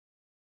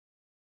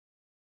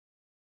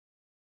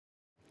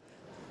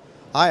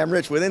Hi, I'm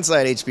Rich with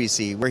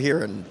insideHPC. We're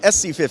here in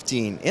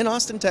SC15 in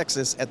Austin,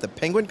 Texas at the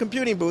Penguin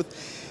Computing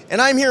booth.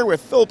 And I'm here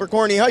with Phil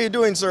Pokorny. How you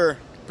doing, sir?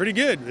 Pretty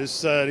good.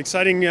 It's an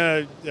exciting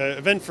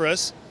event for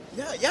us.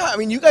 Yeah, I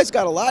mean, you guys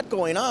got a lot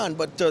going on,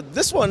 but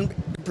this one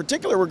in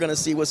particular we're going to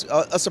see was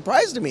a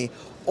surprise to me.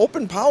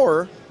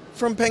 OpenPOWER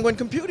from Penguin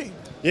Computing.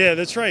 Yeah,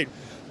 that's right.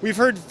 We've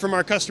heard from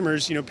our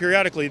customers,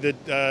 periodically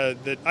that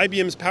that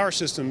IBM's power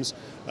systems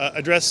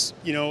address,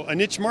 a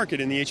niche market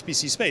in the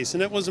HPC space,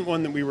 and that wasn't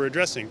one that we were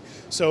addressing.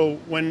 So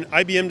when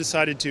IBM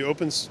decided to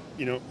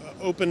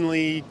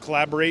openly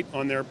collaborate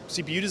on their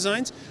CPU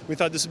designs, we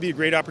thought this would be a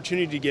great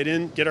opportunity to get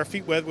in, get our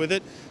feet wet with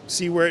it,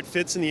 see where it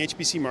fits in the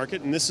HPC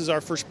market, and this is our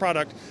first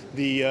product,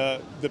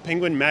 the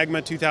Penguin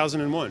Magma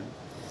 2001.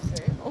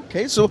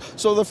 Okay, so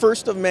the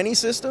first of many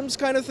systems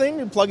kind of thing,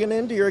 you're plugging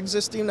into your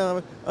existing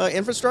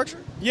infrastructure?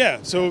 Yeah,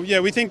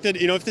 we think that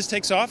if this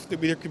takes off, that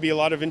there could be a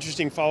lot of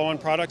interesting follow-on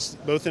products,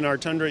 both in our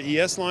Tundra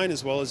ES line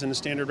as well as in a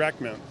standard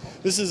rack mount.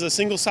 This is a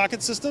single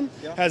socket system,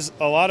 has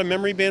a lot of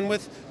memory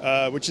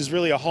bandwidth, which is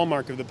really a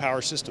hallmark of the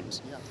power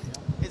systems. Yeah.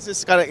 Is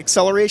this got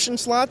acceleration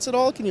slots at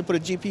all? Can you put a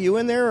GPU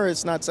in there, or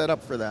it's not set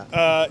up for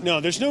that?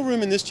 No, there's no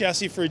room in this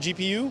chassis for a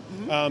GPU,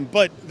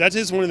 but that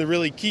is one of the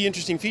really key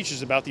interesting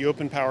features about the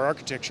OpenPOWER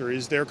architecture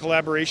is their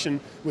collaboration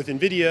with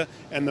NVIDIA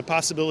and the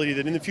possibility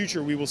that in the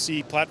future we will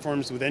see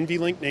platforms with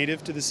NVLink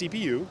native to the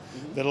CPU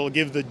that'll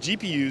give the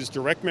GPUs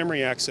direct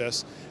memory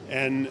access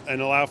and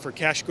allow for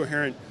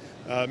cache-coherent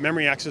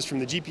memory access from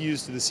the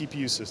GPUs to the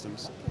CPU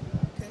systems.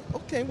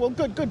 Okay, well,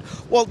 good.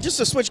 Well, just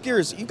to switch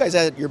gears, you guys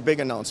had your big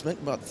announcement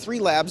about 3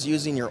 labs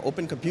using your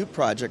Open Compute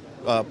project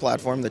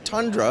platform, the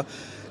Tundra.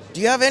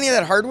 Do you have any of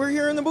that hardware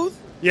here in the booth?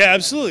 Yeah,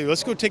 absolutely.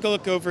 Let's go take a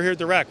look over here at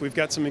the rack. We've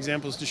got some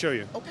examples to show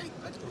you. Okay.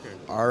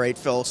 All right,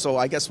 Phil. So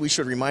I guess we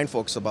should remind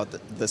folks about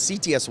the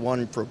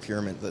CTS1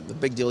 procurement, the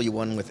big deal you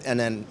won with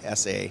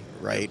NNSA,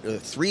 right?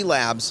 3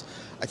 labs.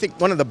 I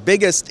think one of the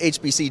biggest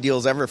HPC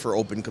deals ever for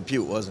Open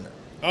Compute, wasn't it?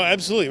 Oh,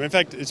 absolutely. In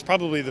fact, it's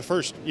probably the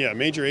first,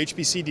 major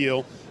HPC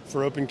deal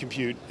for Open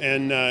Compute,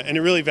 and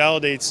it really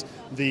validates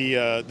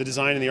the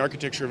design and the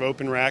architecture of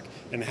OpenRack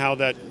and how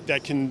that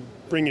can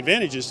bring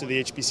advantages to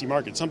the HPC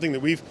market. Something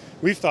that we've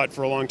thought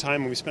for a long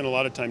time, and we spent a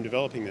lot of time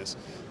developing this.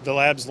 The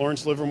labs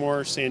Lawrence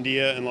Livermore,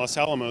 Sandia, and Los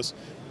Alamos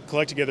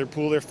collect together,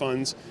 pool their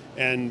funds,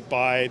 and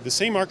buy the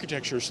same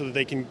architecture so that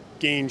they can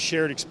gain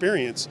shared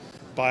experience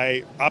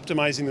by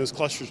optimizing those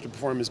clusters to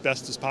perform as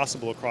best as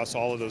possible across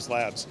all of those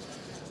labs.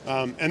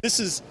 And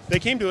they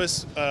came to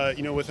us,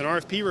 with an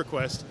RFP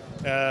request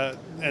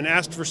and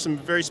asked for some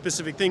very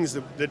specific things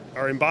that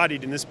are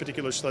embodied in this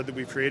particular sled that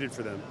we've created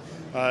for them.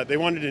 They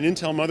wanted an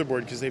Intel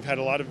motherboard because they've had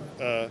a lot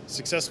of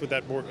success with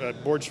that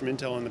boards from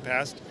Intel in the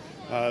past.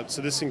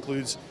 So this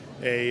includes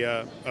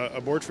a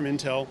board from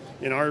Intel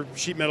in our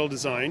sheet metal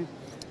design.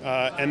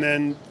 And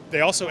then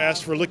they also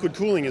asked for liquid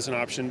cooling as an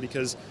option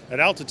because at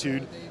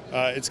altitude,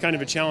 it's kind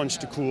of a challenge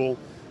to cool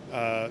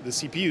the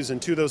CPUs,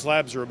 and 2 of those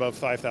labs are above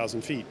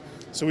 5,000 feet.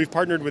 So we've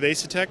partnered with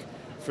Asetek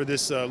for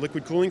this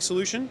liquid cooling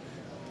solution.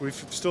 We've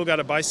still got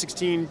a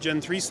BY16 Gen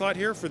 3 slot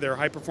here for their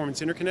high-performance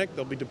interconnect.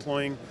 They'll be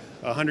deploying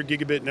a 100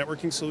 gigabit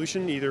networking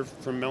solution, either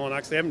from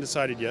Mellanox, they haven't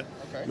decided yet,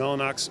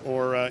 Mellanox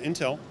or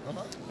Intel.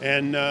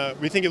 And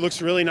we think it looks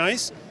really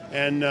nice,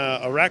 and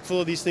a rack full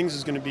of these things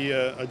is going to be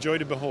a joy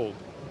to behold.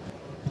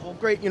 Well,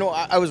 great.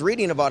 I was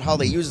reading about how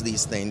they use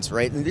these things,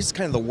 right? And this is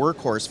kind of the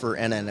workhorse for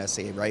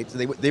NNSA, right?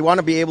 They want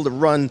to be able to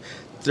run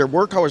their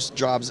workhorse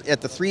jobs at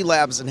the 3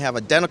 labs and have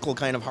identical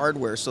kind of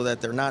hardware so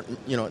that they're not,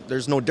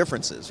 there's no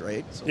differences,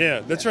 right? So,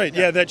 yeah, that's right.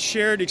 Yeah, that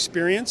shared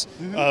experience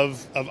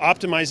of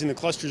optimizing the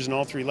clusters in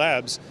all 3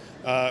 labs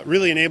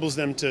really enables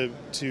them to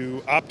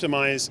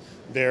optimize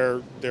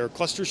their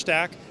cluster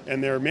stack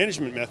and their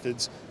management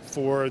methods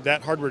for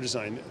that hardware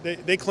design.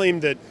 They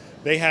claim that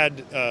they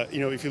had,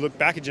 if you look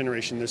back a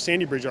generation, their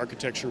Sandy Bridge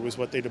architecture was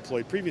what they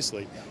deployed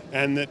previously,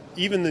 and that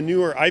even the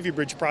newer Ivy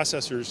Bridge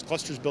processors,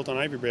 clusters built on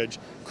Ivy Bridge,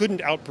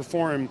 couldn't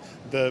outperform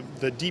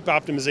the deep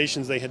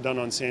optimizations they had done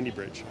on Sandy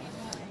Bridge.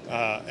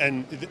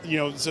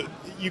 So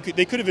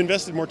they could have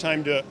invested more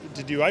time to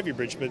do Ivy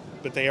Bridge,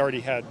 but they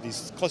already had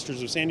these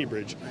clusters of Sandy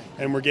Bridge,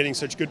 and we're getting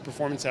such good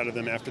performance out of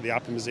them after the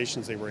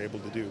optimizations they were able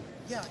to do.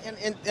 Yeah,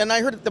 and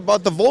I heard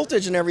about the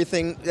voltage and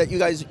everything that you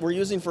guys were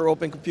using for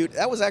Open Compute.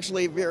 That was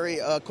actually very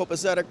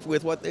copacetic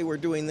with what they were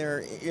doing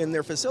there in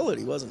their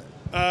facility, wasn't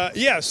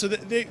it? So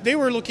they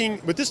were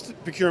looking, with this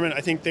procurement,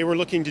 I think they were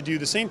looking to do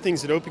the same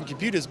things that Open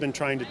Compute has been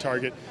trying to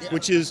target,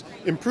 which is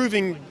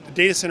improving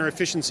data center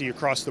efficiency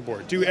across the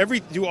board.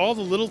 Do all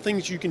the little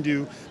things you can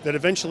do that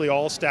eventually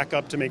all stack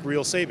up to make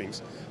real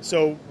savings.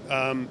 So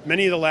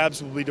many of the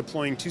labs will be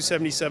deploying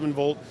 277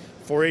 volt,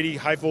 480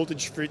 high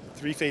voltage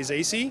 3-phase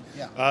AC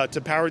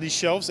to power these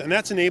shelves, and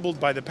that's enabled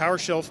by the power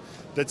shelf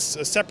that's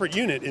a separate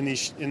unit in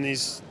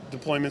these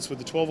deployments with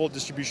the 12 volt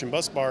distribution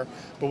bus bar,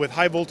 but with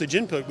high voltage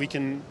input we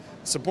can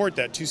support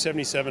that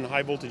 277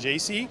 high voltage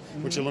AC,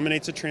 which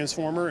eliminates a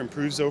transformer,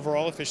 improves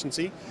overall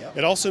efficiency.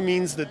 It also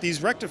means that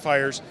these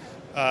rectifiers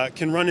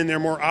can run in their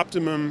more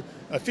optimum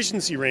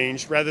efficiency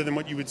range rather than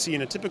what you would see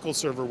in a typical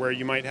server where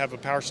you might have a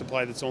power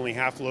supply that's only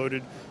half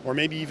loaded or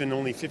maybe even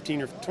only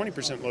 15 or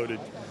 20% loaded,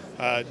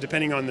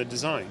 depending on the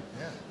design.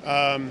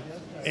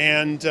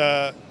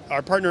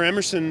 Our partner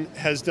Emerson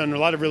has done a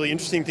lot of really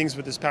interesting things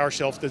with this power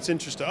shelf that's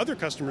interest to other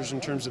customers in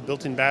terms of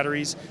built-in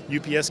batteries,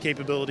 UPS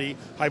capability,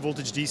 high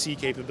voltage DC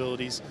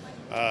capabilities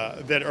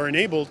that are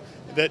enabled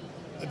that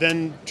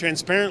then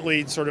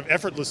transparently, sort of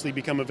effortlessly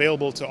become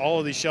available to all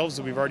of these shelves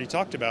that we've already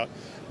talked about,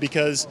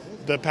 because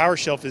the power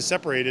shelf is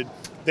separated.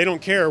 They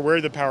don't care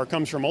where the power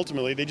comes from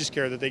ultimately, they just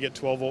care that they get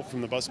 12 volt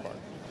from the bus bar.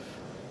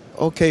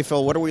 Okay,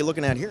 Phil, what are we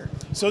looking at here?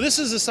 So this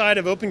is the side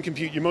of Open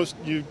Compute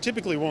you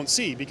typically won't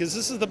see, because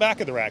this is the back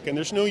of the rack and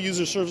there's no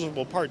user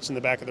serviceable parts in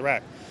the back of the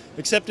rack.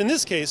 Except in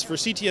this case, for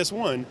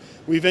CTS1,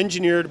 we've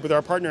engineered with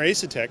our partner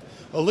Asetek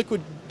a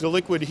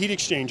liquid-to-liquid heat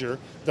exchanger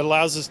that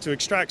allows us to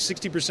extract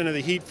 60% of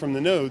the heat from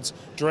the nodes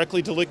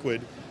directly to liquid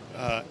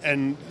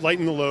and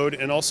lighten the load,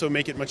 and also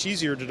make it much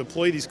easier to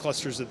deploy these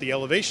clusters at the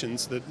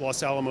elevations that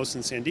Los Alamos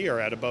and Sandia are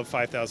at, above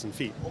 5,000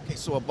 feet. Okay,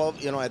 so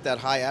above, at that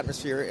high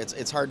atmosphere,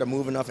 it's hard to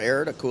move enough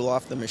air to cool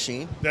off the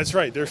machine? That's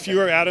right. There are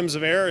fewer atoms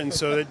of air, and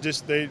so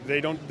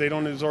they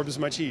don't absorb as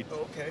much heat.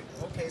 Okay.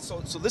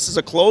 So this is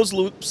a closed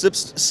loop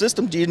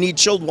system. Do you need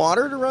chilled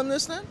water to run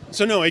this then?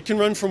 So no, it can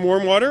run from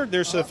warm water.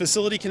 There's a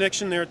facility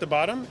connection there at the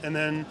bottom, and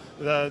then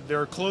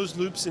there are closed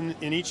loops in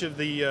each of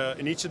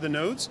the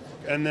nodes,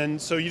 and then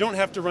so you don't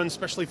have to run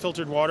specially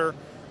filtered water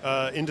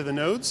into the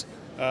nodes.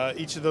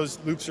 Each of those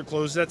loops are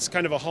closed. That's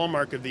kind of a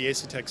hallmark of the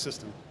Asetek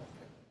system.